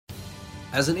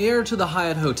As an heir to the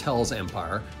Hyatt Hotels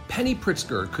empire, Penny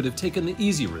Pritzker could have taken the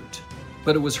easy route,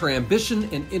 but it was her ambition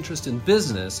and interest in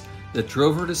business that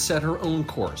drove her to set her own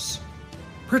course.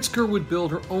 Pritzker would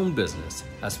build her own business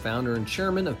as founder and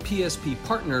chairman of PSP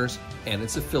Partners and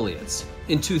its affiliates.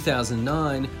 In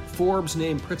 2009, Forbes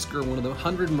named Pritzker one of the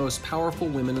 100 most powerful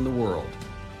women in the world.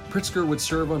 Pritzker would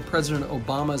serve on President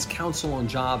Obama's Council on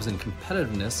Jobs and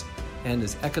Competitiveness and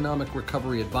his Economic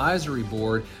Recovery Advisory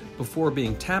Board before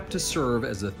being tapped to serve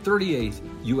as the 38th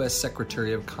U.S.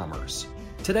 Secretary of Commerce.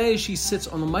 Today, she sits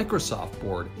on the Microsoft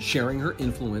board, sharing her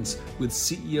influence with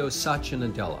CEO Satya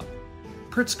Nadella.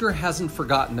 Pritzker hasn't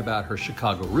forgotten about her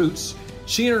Chicago roots.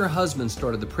 She and her husband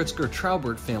started the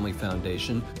Pritzker-Traubert Family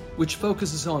Foundation, which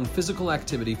focuses on physical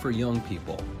activity for young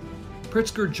people.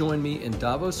 Pritzker joined me in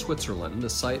Davos, Switzerland, the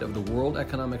site of the World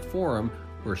Economic Forum,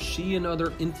 where she and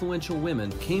other influential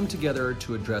women came together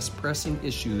to address pressing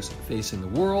issues facing the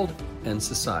world and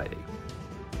society.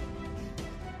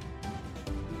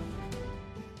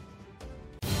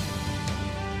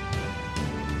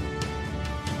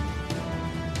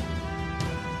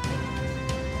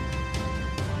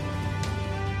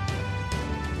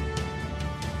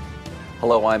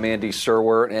 Hello, I'm Andy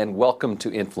Serwer, and welcome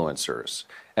to Influencers.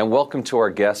 And welcome to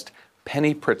our guest,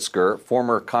 Penny Pritzker,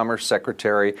 former Commerce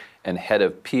Secretary and head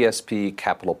of PSP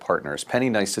Capital Partners. Penny,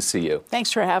 nice to see you.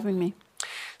 Thanks for having me.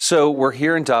 So we're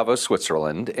here in Davos,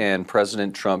 Switzerland, and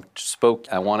President Trump spoke.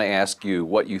 I want to ask you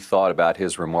what you thought about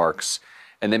his remarks,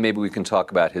 and then maybe we can talk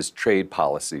about his trade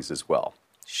policies as well.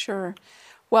 Sure.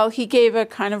 Well, he gave a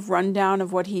kind of rundown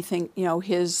of what he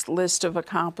his list of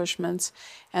accomplishments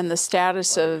and the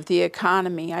status of the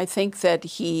economy. I think that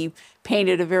he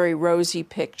painted a very rosy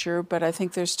picture, but I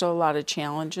think there's still a lot of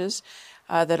challenges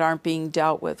that aren't being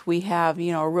dealt with. We have,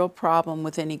 a real problem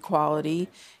with inequality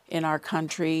in our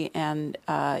country and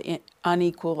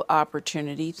unequal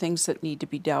opportunity, things that need to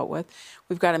be dealt with.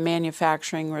 We've got a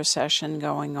manufacturing recession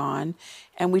going on,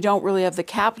 and we don't really have the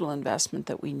capital investment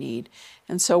that we need.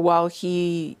 And so while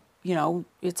he,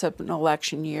 it's an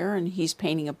election year and he's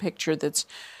painting a picture that's,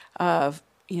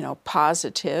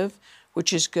 positive,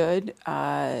 which is good,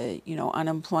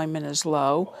 unemployment is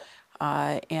low,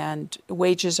 and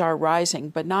wages are rising,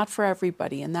 but not for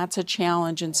everybody. And that's a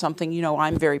challenge and something,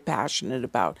 I'm very passionate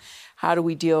about. How do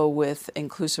we deal with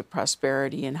inclusive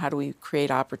prosperity and how do we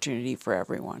create opportunity for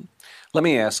everyone? Let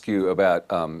me ask you about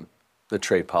the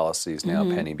trade policies now,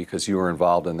 Penny, because you were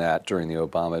involved in that during the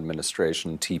Obama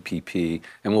administration, TPP,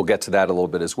 and we'll get to that a little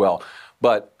bit as well.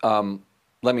 But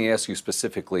let me ask you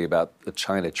specifically about the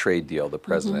China trade deal the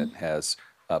president has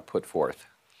put forth.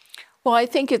 Well, I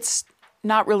think it's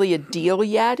not really a deal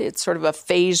yet. It's sort of a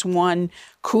phase one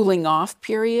cooling off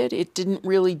period. It didn't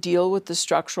really deal with the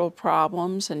structural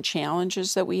problems and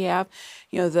challenges that we have.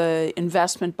 The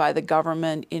investment by the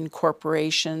government in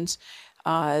corporations,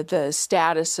 the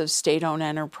status of state-owned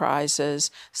enterprises,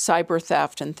 cyber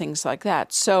theft, and things like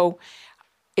that. So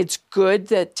it's good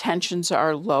that tensions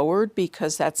are lowered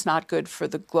because that's not good for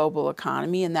the global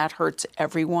economy, and that hurts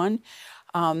everyone.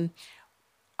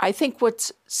 I think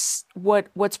what's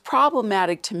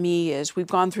problematic to me is we've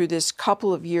gone through this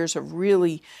couple of years of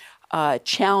really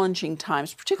challenging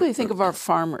times, particularly think of our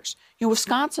farmers.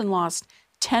 Wisconsin lost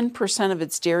 10% of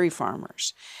its dairy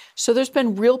farmers. So there's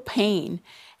been real pain.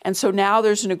 And so now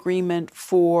there's an agreement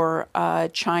for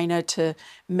China to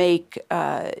make,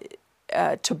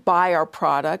 to buy our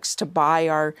products, to buy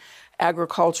our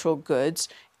agricultural goods.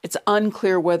 It's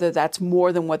unclear whether that's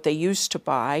more than what they used to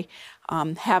buy.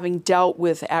 Having dealt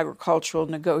with agricultural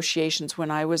negotiations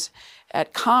when I was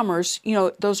at Commerce,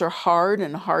 those are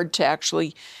hard to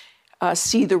actually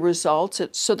see the results.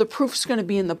 So the proof's going to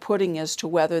be in the pudding as to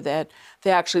whether that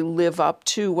they actually live up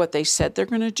to what they said they're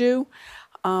going to do.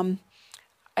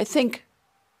 I think,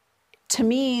 to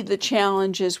me, the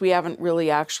challenge is we haven't really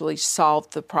actually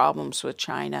solved the problems with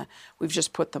China. We've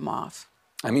just put them off.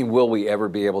 I mean, will we ever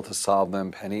be able to solve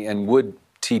them, Penny? And would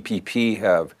TPP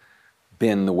have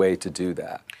been the way to do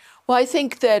that? Well, I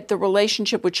think that the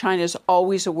relationship with China is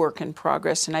always a work in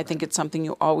progress, and I think it's something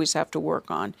you always have to work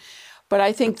on. But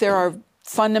I think there are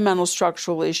fundamental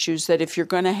structural issues that if you're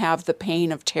going to have the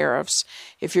pain of tariffs,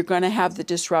 if you're going to have the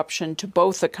disruption to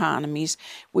both economies,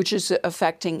 which is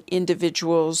affecting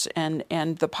individuals and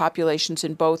the populations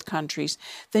in both countries,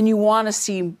 then you want to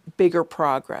see bigger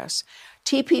progress.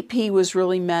 TPP was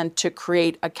really meant to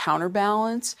create a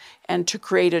counterbalance and to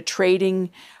create a trading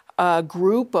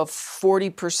group of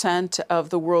 40% of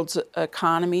the world's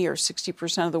economy or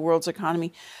 60% of the world's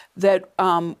economy that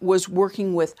was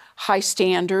working with high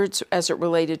standards as it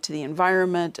related to the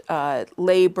environment,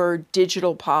 labor,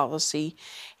 digital policy.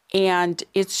 And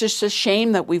it's just a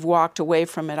shame that we've walked away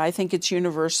from it. I think it's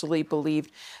universally believed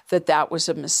that that was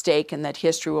a mistake, and that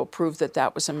history will prove that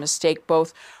that was a mistake,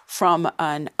 both from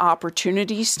an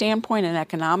opportunity standpoint, an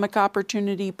economic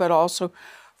opportunity, but also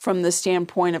from the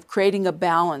standpoint of creating a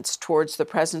balance towards the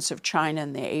presence of China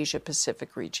in the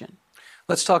Asia-Pacific region.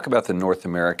 Let's talk about the North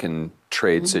American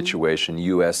trade situation,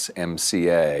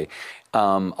 USMCA.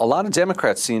 A lot of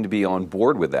Democrats seem to be on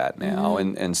board with that now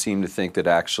and seem to think that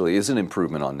actually is an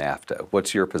improvement on NAFTA.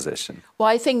 What's your position? Well,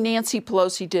 I think Nancy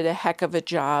Pelosi did a heck of a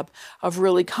job of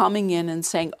really coming in and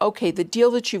saying, okay, the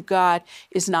deal that you've got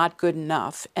is not good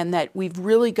enough, and that we've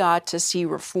really got to see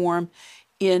reform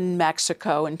in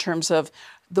Mexico in terms of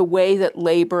the way that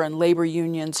labor and labor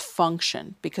unions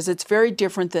function, because it's very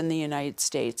different than the United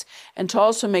States, and to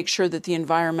also make sure that the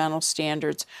environmental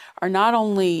standards are not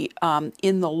only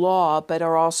in the law, but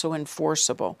are also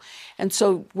enforceable. And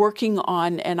so working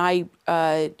on, and I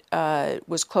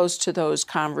was close to those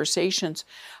conversations,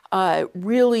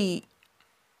 really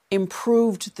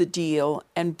improved the deal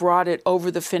and brought it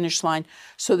over the finish line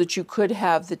so that you could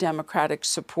have the Democratic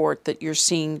support that you're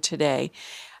seeing today.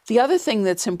 The other thing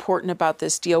that's important about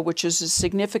this deal, which is a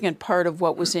significant part of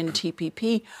what was in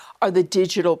TPP, are the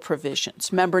digital provisions.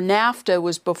 Remember, NAFTA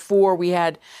was before we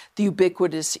had the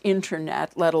ubiquitous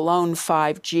internet, let alone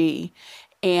 5G.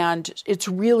 And it's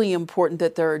really important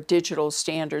that there are digital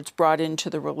standards brought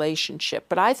into the relationship.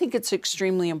 But I think it's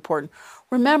extremely important.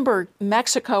 Remember,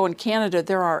 Mexico and Canada,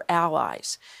 they're our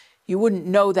allies. You wouldn't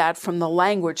know that from the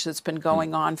language that's been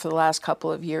going on for the last couple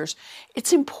of years.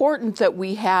 It's important that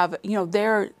we have,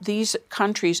 these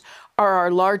countries are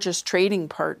our largest trading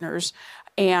partners,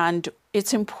 and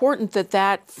it's important that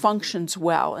that functions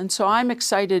well. And so I'm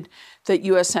excited that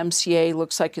USMCA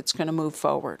looks like it's going to move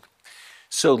forward.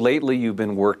 So lately you've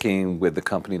been working with the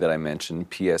company that I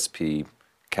mentioned, PSP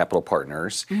Capital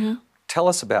Partners. Tell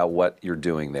us about what you're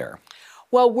doing there.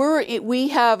 Well, we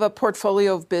have a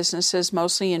portfolio of businesses,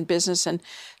 mostly in business and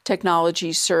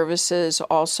technology services,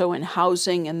 also in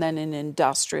housing, and then in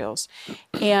industrials.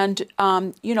 And,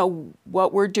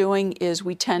 what we're doing is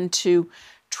we tend to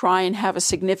try and have a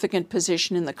significant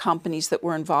position in the companies that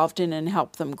we're involved in and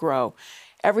help them grow.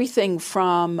 Everything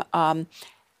from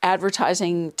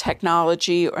advertising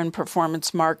technology and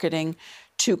performance marketing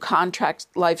to contract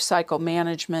lifecycle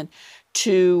management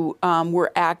to we're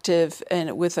active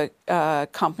with a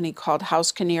company called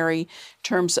House Canary in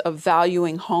terms of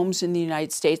valuing homes in the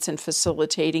United States and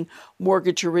facilitating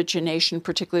mortgage origination,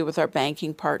 particularly with our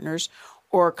banking partners,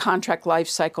 or contract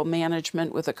lifecycle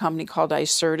management with a company called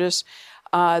Icertis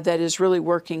that is really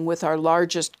working with our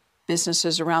largest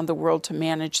businesses around the world to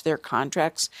manage their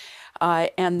contracts.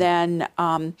 And then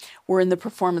we're in the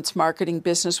performance marketing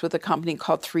business with a company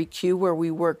called 3Q, where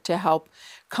we work to help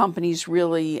companies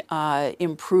really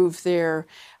improve their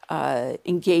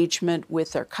engagement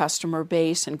with their customer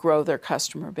base and grow their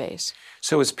customer base.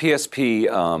 So is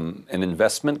PSP an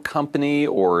investment company,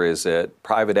 or is it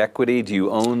private equity? Do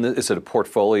you own is it a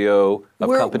portfolio of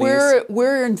companies?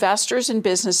 We're investors in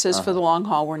businesses for the long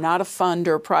haul. We're not a fund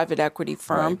or a private equity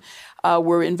firm. Right.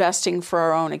 We're investing for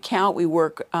our own account. We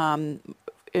work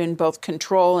in both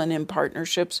control and in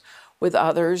partnerships with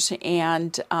others.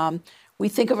 And we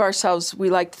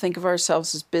like to think of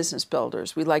ourselves as business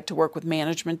builders. We like to work with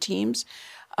management teams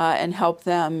and help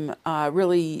them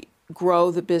really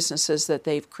grow the businesses that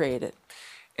they've created.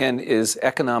 And is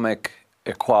economic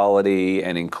equality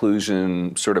and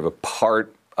inclusion sort of a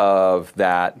part of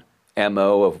that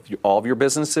MO of all of your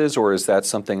businesses, or is that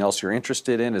something else you're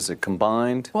interested in? Is it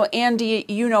combined? Well, Andy,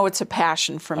 it's a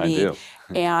passion for me. I do.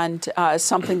 And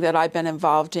something that I've been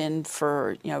involved in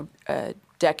for,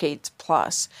 decades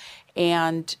plus.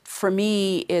 And for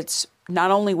me, it's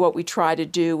not only what we try to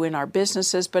do in our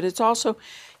businesses, but it's also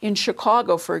in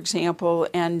Chicago, for example,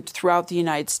 and throughout the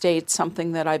United States,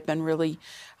 something that I've been really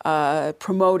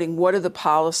promoting. What are the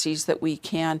policies that we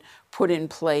can put in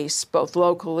place, both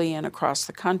locally and across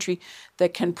the country,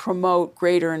 that can promote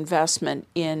greater investment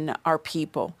in our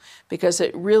people? Because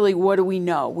it really, what do we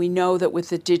know? We know that with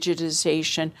the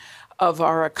digitization of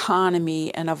our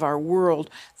economy and of our world,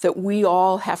 that we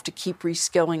all have to keep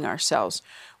reskilling ourselves.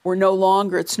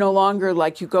 It's no longer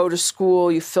like you go to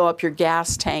school, you fill up your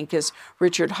gas tank, as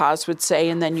Richard Haas would say,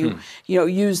 and then you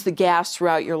use the gas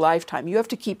throughout your lifetime. You have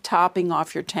to keep topping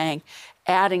off your tank,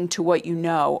 adding to what you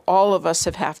know. All of us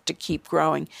have to keep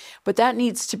growing. But that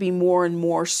needs to be more and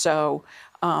more so,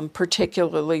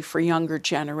 particularly for younger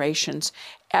generations,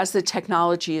 as the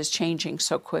technology is changing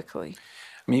so quickly.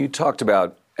 I mean, you talked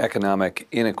about economic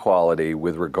inequality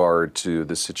with regard to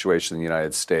the situation in the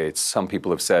United States. Some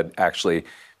people have said, actually,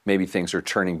 maybe things are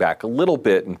turning back a little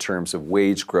bit in terms of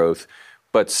wage growth.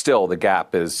 but still the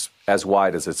gap is as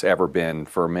wide as it's ever been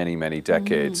for many, many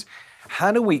decades.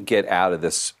 How do we get out of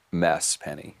this mess,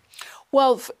 Penny?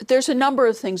 Well, there's a number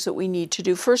of things that we need to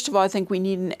do. First of all, I think we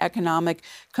need an economic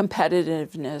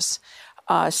competitiveness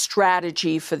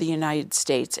strategy for the United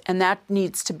States, and that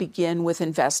needs to begin with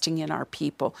investing in our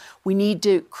people. We need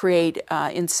to create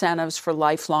incentives for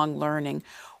lifelong learning.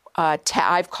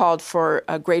 I've called for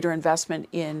a greater investment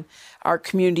in our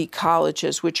community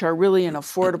colleges, which are really an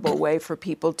affordable way for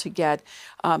people to get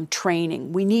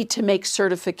training. We need to make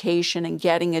certification and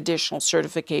getting additional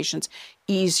certifications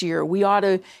easier. We ought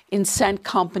to incent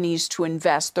companies to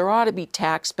invest. There ought to be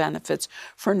tax benefits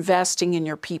for investing in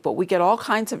your people. We get all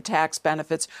kinds of tax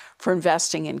benefits for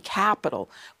investing in capital,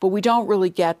 but we don't really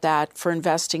get that for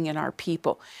investing in our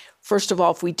people. First of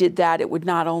all, if we did that, it would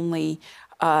not only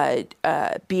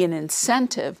be an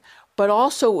incentive, but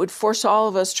also it would force all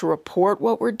of us to report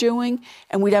what we're doing,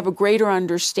 and we'd have a greater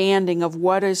understanding of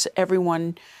what is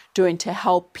everyone doing to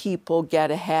help people get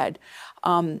ahead.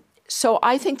 So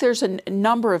I think there's a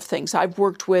number of things. I've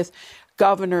worked with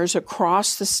governors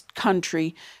across this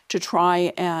country to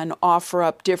try and offer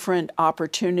up different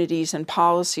opportunities and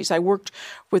policies. I worked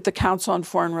with the Council on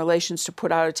Foreign Relations to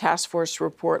put out a task force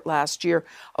report last year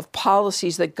of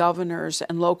policies that governors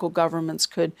and local governments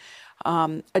could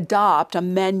adopt, a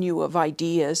menu of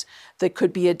ideas that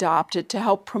could be adopted to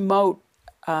help promote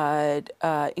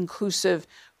inclusive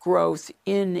growth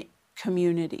in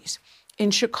communities.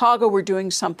 In Chicago, we're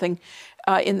doing something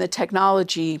in the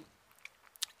technology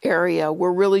area.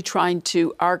 We're really trying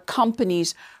to, our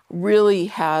companies really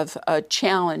have a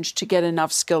challenge to get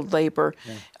enough skilled labor,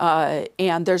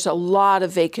 and there's a lot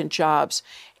of vacant jobs.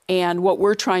 And what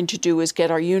we're trying to do is get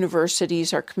our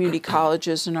universities, our community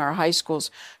colleges, and our high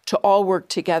schools to all work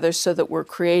together so that we're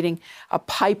creating a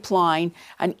pipeline,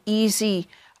 an easy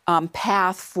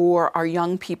path for our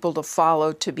young people to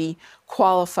follow to be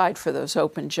qualified for those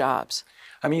open jobs.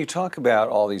 I mean, you talk about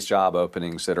all these job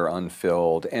openings that are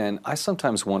unfilled, and I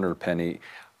sometimes wonder, Penny,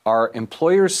 are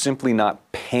employers simply not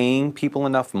paying people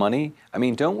enough money? I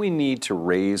mean, don't we need to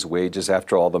raise wages?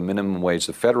 After all, the minimum wage,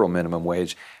 the federal minimum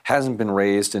wage, hasn't been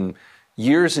raised in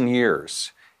years and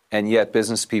years, and yet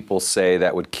business people say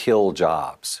that would kill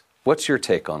jobs. What's your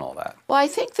take on all that? Well, I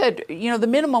think that, the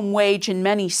minimum wage in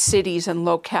many cities and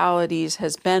localities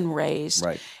has been raised.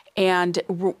 Right. And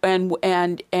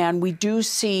we do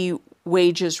see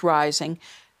wages rising,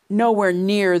 nowhere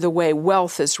near the way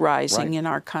wealth is rising in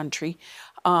our country.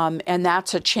 And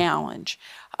that's a challenge.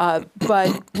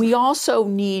 But we also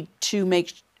need to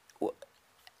make,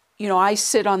 I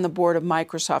sit on the board of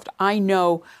Microsoft. I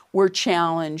know we're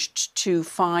challenged to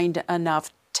find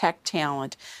enough tech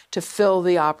talent to fill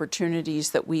the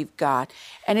opportunities that we've got.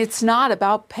 And it's not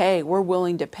about pay. We're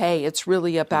willing to pay. It's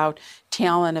really about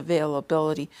talent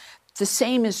availability. The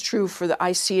same is true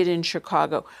I see it in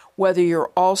Chicago, whether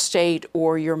you're Allstate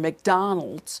or you're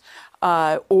McDonald's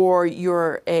or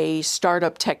you're a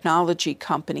startup technology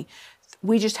company.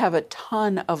 We just have a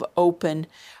ton of open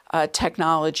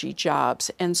technology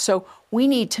jobs. And so we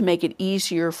need to make it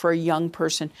easier for a young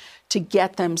person to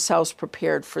get themselves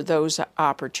prepared for those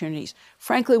opportunities.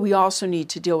 Frankly, we also need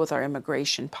to deal with our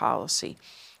immigration policy.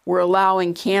 We're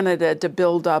allowing Canada to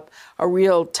build up a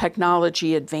real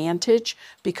technology advantage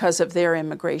because of their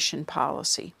immigration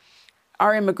policy.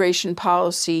 Our immigration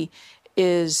policy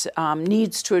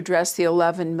needs to address the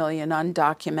 11 million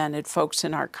undocumented folks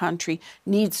in our country,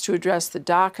 needs to address the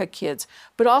DACA kids,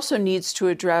 but also needs to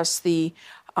address the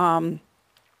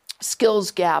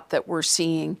skills gap that we're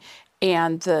seeing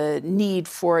and the need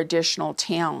for additional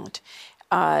talent.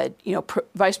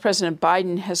 Vice President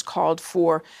Biden has called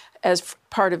for, as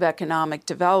part of economic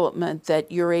development,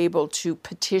 that you're able to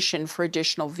petition for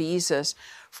additional visas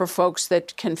for folks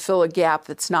that can fill a gap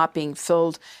that's not being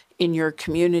filled in your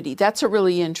community. That's a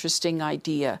really interesting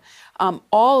idea,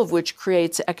 all of which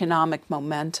creates economic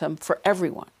momentum for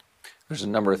everyone. There's a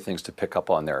number of things to pick up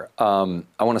on there. I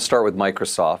want to start with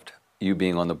Microsoft, you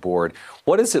being on the board.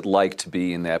 What is it like to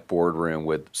be in that boardroom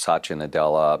with Satya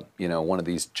Nadella, one of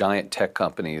these giant tech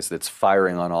companies that's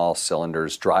firing on all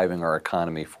cylinders, driving our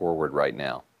economy forward right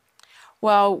now?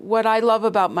 Well, what I love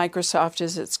about Microsoft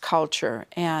is its culture,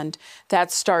 and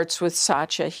that starts with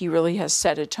Satya. He really has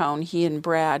set a tone, he and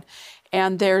Brad.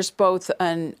 And there's both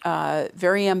a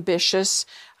very ambitious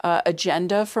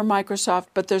agenda for Microsoft,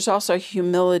 but there's also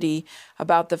humility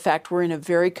about the fact we're in a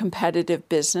very competitive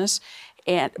business,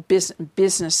 and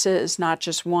businesses, not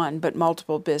just one, but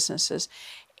multiple businesses.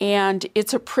 And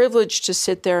it's a privilege to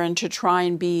sit there and to try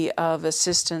and be of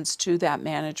assistance to that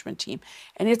management team.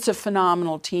 And it's a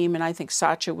phenomenal team. And I think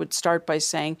Satya would start by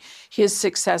saying his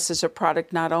success is a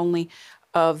product not only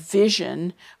of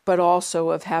vision, but also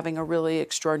of having a really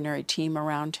extraordinary team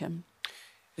around him.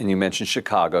 And you mentioned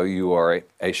Chicago. You are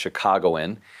a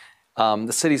Chicagoan.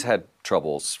 The city's had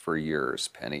troubles for years,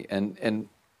 Penny, and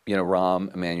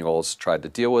Rahm Emanuel's tried to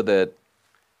deal with it.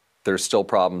 There's still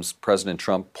problems. President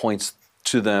Trump points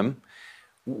to them.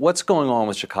 What's going on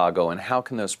with Chicago, and how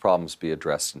can those problems be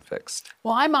addressed and fixed?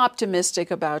 Well, I'm optimistic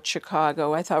about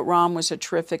Chicago. I thought Rahm was a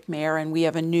terrific mayor, and we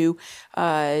have a new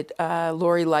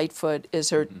Lori Lightfoot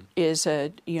is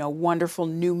a wonderful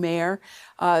new mayor.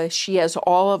 She has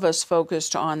all of us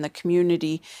focused on the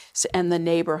community and the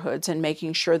neighborhoods and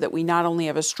making sure that we not only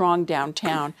have a strong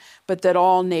downtown, but that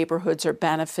all neighborhoods are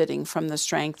benefiting from the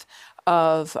strength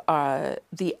of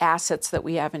the assets that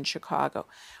we have in Chicago.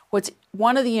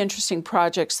 One of the interesting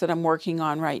projects that I'm working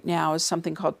on right now is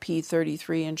something called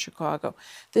P33 in Chicago.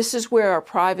 This is where our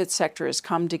private sector has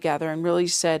come together and really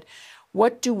said,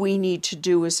 what do we need to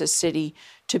do as a city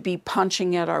to be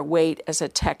punching at our weight as a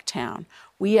tech town?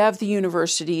 We have the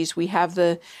universities, we have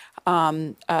the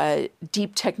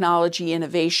deep technology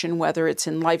innovation, whether it's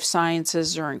in life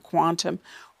sciences or in quantum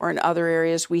or in other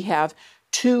areas. We have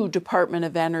 2 Department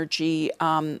of Energy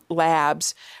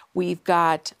labs. We've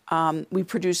got, we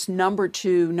produce number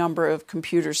 2 number of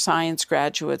computer science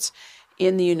graduates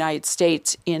in the United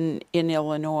States, in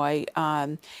Illinois.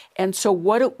 And so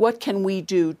what can we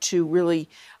do to really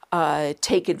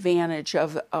take advantage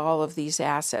of all of these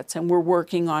assets? And we're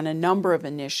working on a number of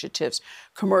initiatives,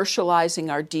 commercializing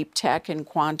our deep tech and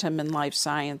quantum and life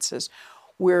sciences.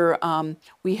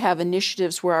 We have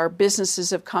initiatives where our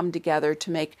businesses have come together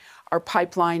to make our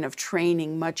pipeline of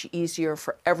training much easier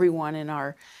for everyone in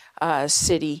our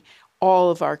city,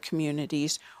 all of our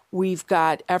communities. We've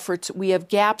got efforts, we have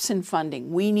gaps in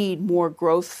funding. We need more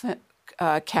growth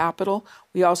capital.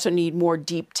 We also need more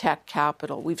deep tech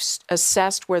capital. We've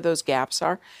assessed where those gaps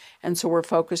are, and so we're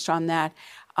focused on that.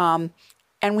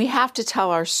 And we have to tell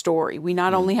our story. We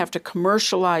not only have to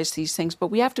commercialize these things, but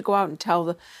we have to go out and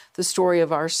tell the story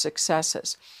of our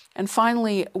successes. And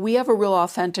finally, we have a real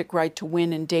authentic right to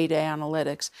win in data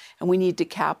analytics, and we need to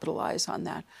capitalize on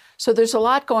that. So there's a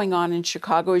lot going on in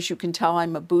Chicago. As you can tell,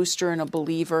 I'm a booster and a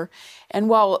believer. And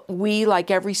while we,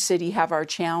 like every city, have our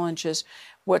challenges,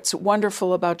 what's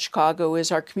wonderful about Chicago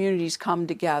is our communities come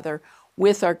together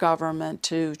with our government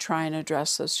to try and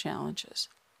address those challenges.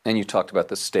 And you talked about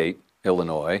the state,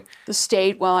 Illinois. The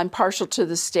state, well, I'm partial to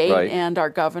the state right. and our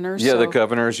governor. Yeah, so. The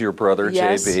governor's your brother,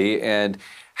 yes. JB. And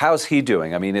how's he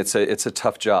doing? I mean, it's a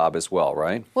tough job as well,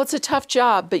 right? Well, it's a tough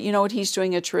job, but you know what? He's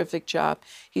doing a terrific job.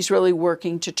 He's really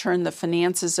working to turn the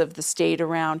finances of the state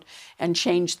around and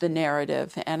change the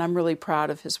narrative, and I'm really proud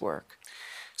of his work.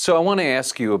 So I want to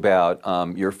ask you about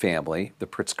your family, the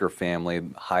Pritzker family,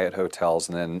 Hyatt Hotels,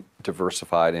 and then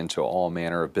diversified into all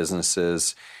manner of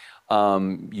businesses.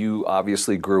 You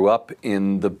obviously grew up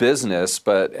in the business,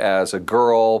 but as a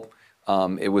girl,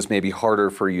 it was maybe harder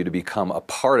for you to become a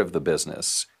part of the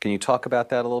business. Can you talk about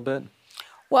that a little bit?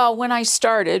 Well, when I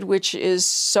started, which is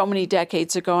so many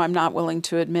decades ago, I'm not willing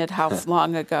to admit how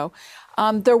long ago,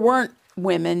 there weren't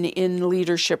women in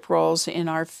leadership roles in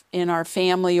our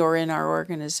family or in our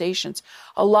organizations.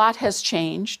 A lot has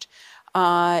changed,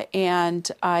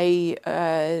 and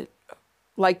I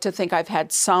like to think I've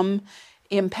had some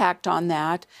impact on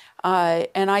that.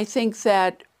 And I think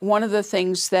that one of the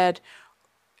things that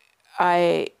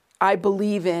I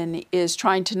believe in is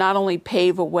trying to not only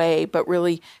pave a way, but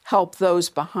really help those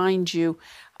behind you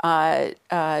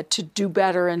to do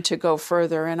better and to go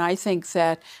further. And I think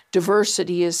that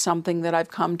diversity is something that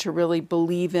I've come to really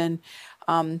believe in.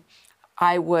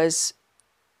 I was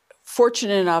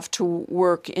fortunate enough to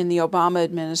work in the Obama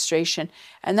administration,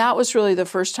 and that was really the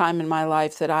first time in my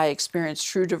life that I experienced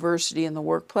true diversity in the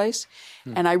workplace.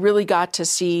 And I really got to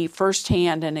see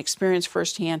firsthand and experience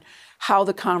firsthand how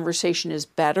the conversation is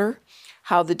better,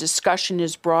 how the discussion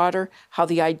is broader, how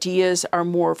the ideas are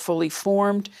more fully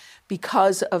formed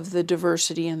because of the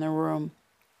diversity in the room.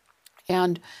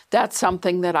 And that's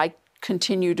something that I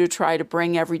continue to try to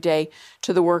bring every day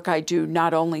to the work I do,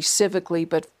 not only civically,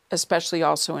 but especially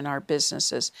also in our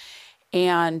businesses.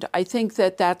 And I think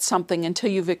that that's something, until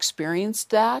you've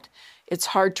experienced that, it's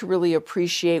hard to really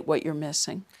appreciate what you're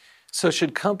missing. So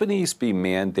should companies be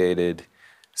mandated,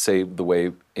 say the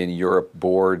way in Europe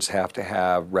boards have to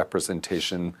have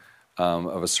representation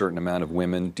of a certain amount of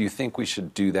women? Do you think we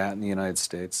should do that in the United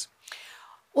States?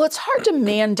 Well, it's hard to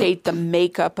mandate the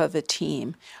makeup of a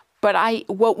team. But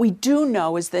what we do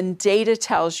know is that data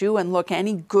tells you, and look,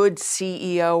 any good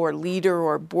CEO or leader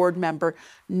or board member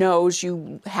knows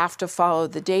you have to follow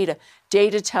the data.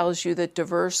 Data tells you that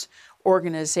diverse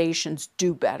organizations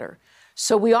do better.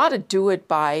 So we ought to do it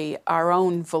by our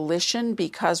own volition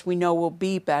because we know we'll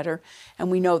be better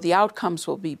and we know the outcomes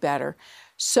will be better.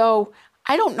 So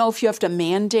I don't know if you have to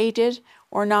mandate it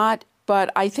or not,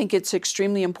 but I think it's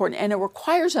extremely important. And it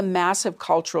requires a massive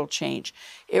cultural change.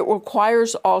 It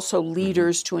requires also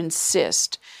leaders to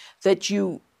insist that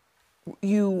you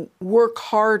work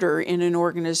harder in an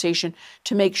organization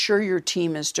to make sure your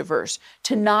team is diverse,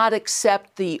 to not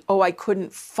accept I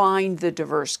couldn't find the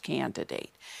diverse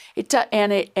candidate.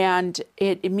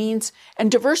 It means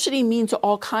diversity means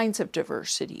all kinds of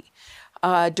diversity,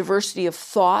 diversity of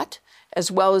thought, as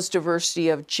well as diversity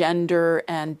of gender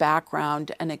and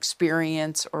background and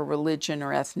experience or religion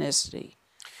or ethnicity.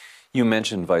 You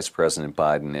mentioned Vice President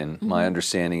Biden, and my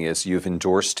understanding is you've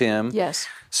endorsed him. Yes.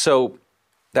 So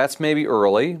that's maybe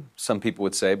early, some people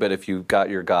would say, but if you got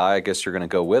your guy, I guess you're going to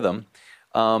go with him.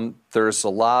 There's a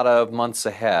lot of months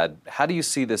ahead. How do you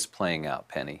see this playing out,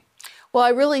 Penny? Well,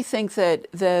 I really think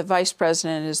that the vice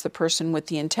president is the person with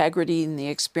the integrity and the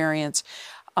experience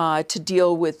to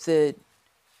deal with the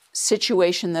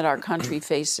situation that our country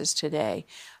faces today.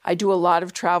 I do a lot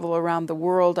of travel around the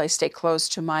world. I stay close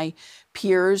to my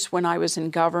peers when I was in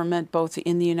government, both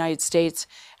in the United States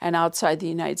and outside the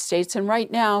United States. And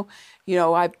right now,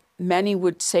 many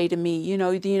would say to me,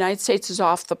 the United States is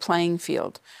off the playing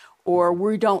field, or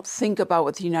we don't think about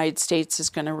what the United States is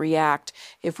going to react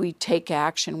if we take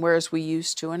action, whereas we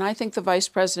used to. And I think the vice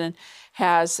president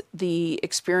has the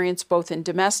experience both in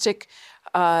domestic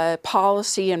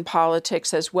policy and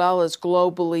politics, as well as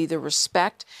globally, the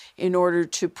respect in order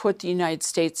to put the United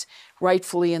States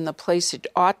rightfully in the place it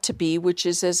ought to be, which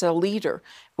is as a leader,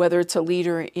 whether it's a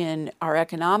leader in our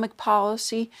economic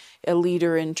policy, a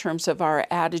leader in terms of our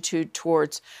attitude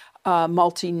towards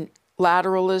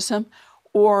multilateralism,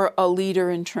 or a leader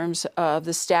in terms of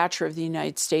the stature of the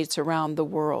United States around the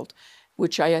world,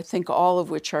 which I think all of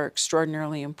which are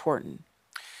extraordinarily important.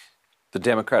 The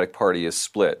Democratic Party is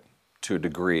split to a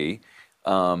degree.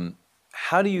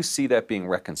 How do you see that being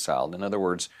reconciled? In other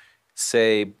words,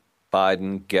 say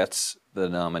Biden gets the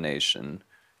nomination,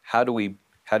 how do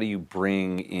you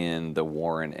bring in the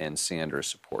Warren and Sanders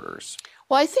supporters?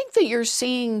 Well, I think that you're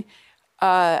seeing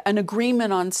an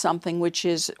agreement on something, which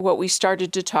is what we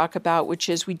started to talk about, which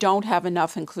is we don't have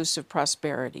enough inclusive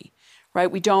prosperity,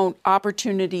 right?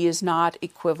 Opportunity is not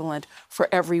equivalent for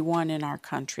everyone in our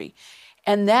country.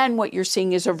 And then what you're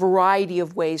seeing is a variety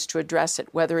of ways to address it,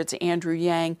 whether it's Andrew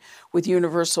Yang with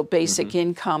universal basic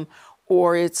income,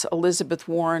 or it's Elizabeth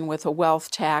Warren with a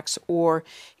wealth tax, or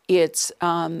it's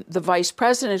the vice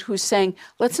president who's saying,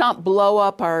 let's not blow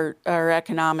up our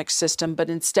economic system, but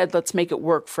instead let's make it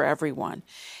work for everyone.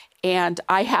 And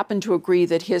I happen to agree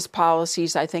that his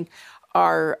policies, I think,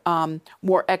 are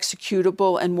more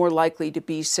executable and more likely to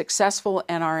be successful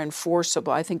and are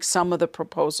enforceable. I think some of the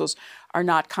proposals are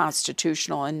not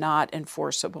constitutional and not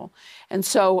enforceable. And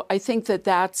so I think that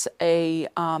that's I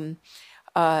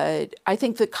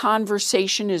think the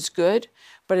conversation is good,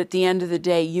 but at the end of the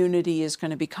day, unity is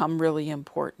going to become really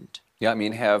important. Yeah,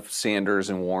 have Sanders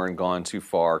and Warren gone too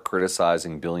far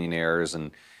criticizing billionaires?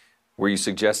 And were you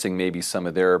suggesting maybe some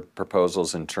of their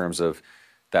proposals in terms of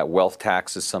that wealth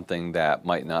tax is something that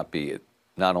might not be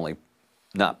not only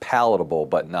not palatable,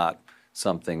 but not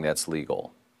something that's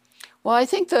legal? Well, I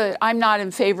think I'm not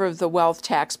in favor of the wealth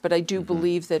tax, but I do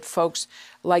believe that folks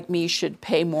like me should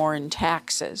pay more in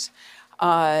taxes.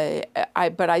 But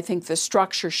I think the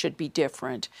structure should be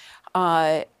different.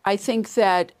 I think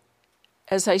that,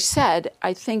 as I said,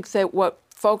 I think that what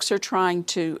folks are trying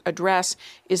to address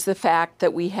is the fact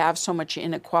that we have so much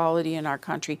inequality in our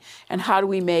country, and how do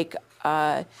we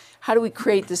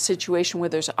create the situation where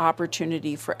there's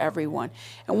opportunity for everyone?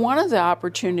 And one of the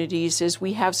opportunities is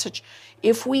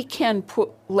if we can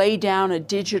lay down a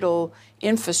digital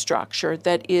infrastructure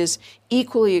that is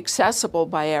equally accessible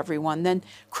by everyone, then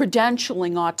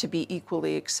credentialing ought to be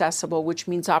equally accessible, which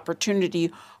means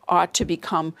opportunity ought to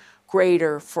become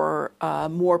greater for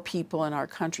more people in our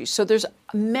country. So there's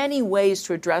many ways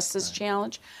to address this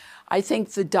challenge. I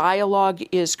think the dialogue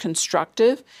is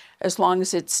constructive as long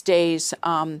as it stays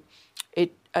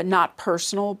not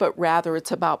personal, but rather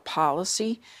it's about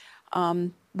policy.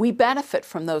 We benefit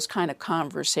from those kind of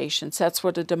conversations. That's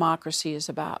what a democracy is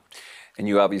about. And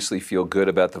you obviously feel good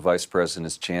about the vice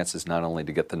president's chances not only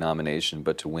to get the nomination,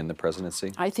 but to win the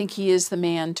presidency? I think he is the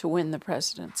man to win the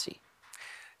presidency.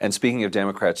 And speaking of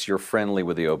Democrats, you're friendly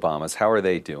with the Obamas. How are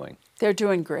they doing? They're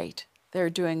doing great. They're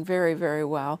doing very, very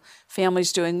well.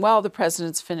 Family's doing well. The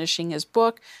president's finishing his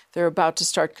book. They're about to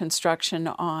start construction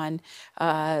on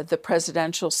the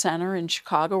Presidential Center in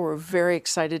Chicago. We're very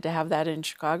excited to have that in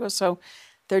Chicago. So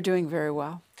they're doing very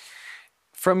well.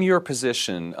 From your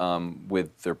position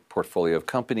with the portfolio of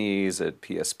companies at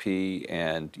PSP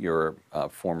and your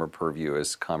former purview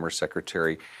as Commerce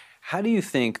Secretary, how do you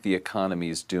think the economy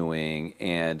is doing,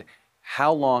 and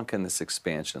how long can this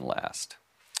expansion last?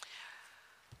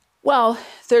 Well,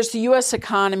 there's the U.S.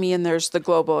 economy and there's the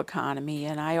global economy,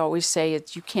 and I always say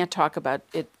you can't talk about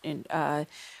it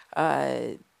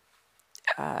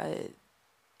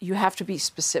you have to be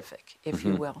specific, if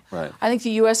you will. Right. I think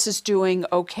the U.S. is doing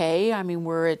okay. I mean,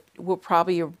 we'll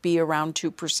probably be around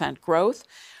 2% growth,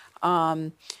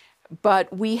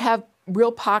 but we have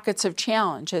real pockets of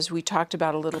challenge, as we talked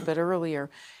about a little bit earlier.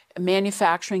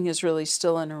 Manufacturing is really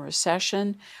still in a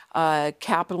recession.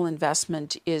 Capital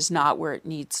investment is not where it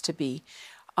needs to be.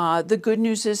 The good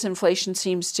news is inflation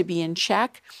seems to be in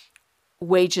check.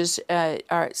 Wages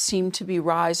seem to be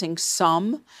rising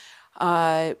some,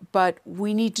 but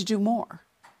we need to do more.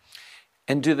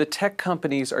 And do the tech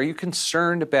companies, are you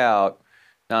concerned about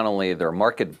not only their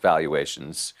market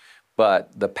valuations,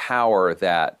 but the power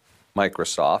that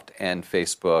Microsoft and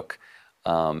Facebook,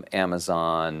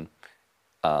 Amazon,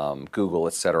 Google,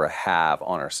 et cetera, have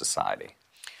on our society?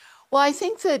 Well, I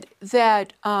think that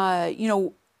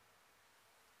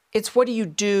it's what do you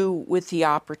do with the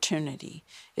opportunity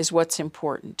is what's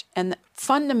important. And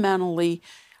fundamentally,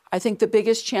 I think the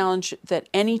biggest challenge that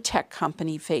any tech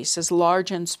company faces,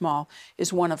 large and small,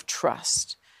 is one of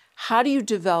trust. How do you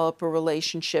develop a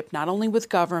relationship not only with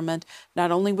government,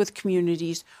 not only with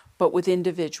communities, but with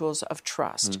individuals of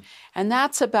trust? And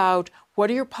that's about what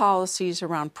are your policies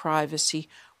around privacy?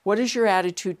 What is your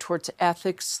attitude towards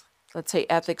ethics? Let's say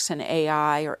ethics in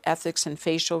AI or ethics in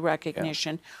facial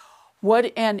recognition. How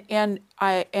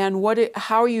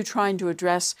are you trying to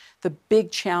address the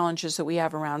big challenges that we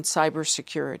have around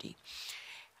cybersecurity?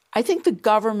 I think the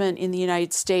government in the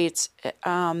United States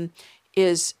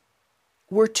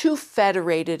we're too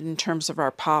federated in terms of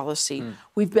our policy.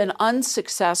 We've been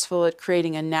unsuccessful at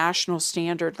creating a national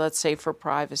standard, let's say, for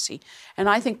privacy. And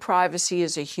I think privacy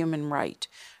is a human right.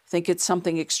 I think it's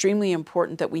something extremely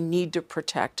important that we need to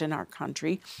protect in our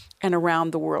country and around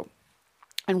the world.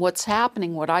 And what's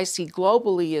happening, what I see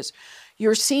globally is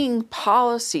you're seeing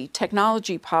policy,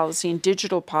 technology policy and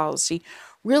digital policy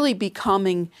really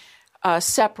becoming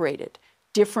separated,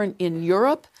 different in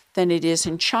Europe than it is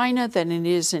in China, than it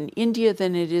is in India,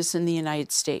 than it is in the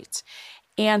United States.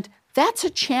 And that's a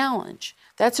challenge.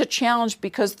 That's a challenge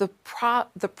because the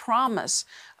promise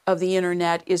of the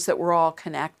internet is that we're all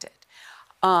connected.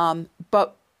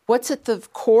 But what's at the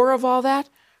core of all that?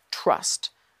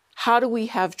 Trust. How do we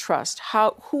have trust?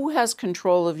 Who has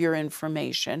control of your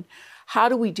information? How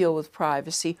do we deal with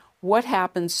privacy? What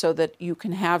happens so that you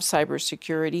can have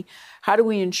cybersecurity? How do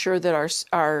we ensure that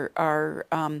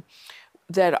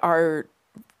our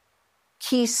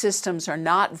key systems are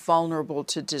not vulnerable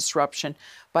to disruption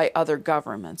by other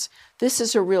governments? This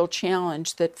is a real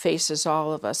challenge that faces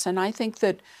all of us. And I think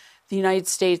that the United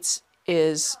States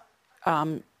is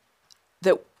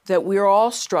that we're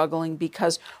all struggling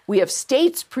because we have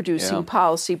states producing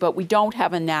policy, but we don't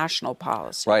have a national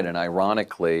policy. Right, and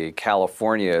ironically,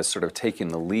 California is sort of taking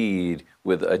the lead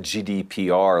with a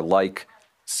GDPR-like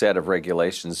set of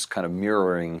regulations kind of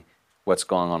mirroring what's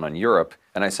going on in Europe.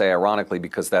 And I say ironically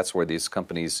because that's where these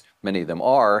companies, many of them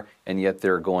are, and yet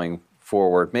they're going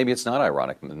forward. Maybe it's not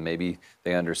ironic. Maybe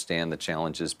they understand the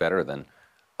challenges better than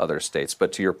other states.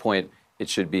 But to your point, it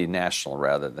should be national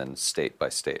rather than state by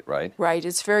state, right? Right.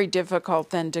 It's very difficult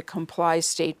then to comply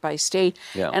state by state.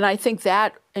 Yeah. And I think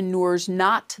that inures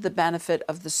not to the benefit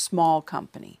of the small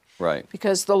company. Right.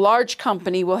 Because the large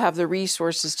company will have the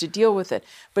resources to deal with it.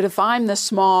 But if I'm the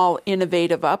small,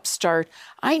 innovative upstart,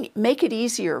 I make it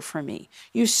easier for me.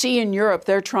 You see in Europe,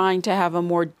 they're trying to have a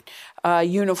more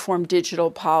uniform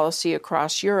digital policy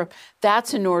across Europe.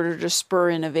 That's in order to spur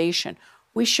innovation.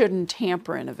 We shouldn't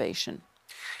hamper innovation.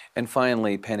 And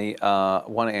finally, Penny, I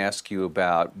want to ask you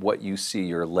about what you see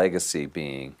your legacy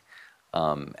being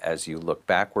as you look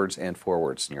backwards and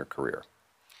forwards in your career.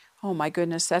 Oh, my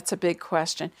goodness, that's a big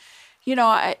question. You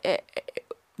know,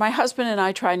 my husband and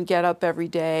I try and get up every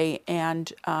day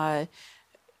and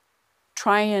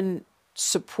try and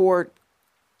support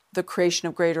the creation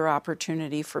of greater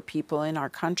opportunity for people in our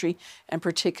country and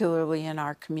particularly in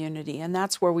our community. And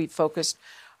that's where we focused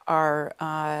our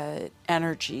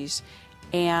energies.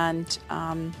 And,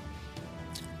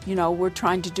 we're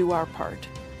trying to do our part.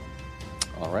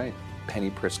 All right. Penny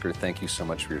Pritzker, thank you so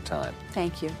much for your time.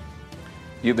 Thank you.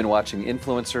 You've been watching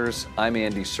Influencers. I'm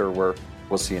Andy Serwer.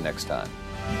 We'll see you next time.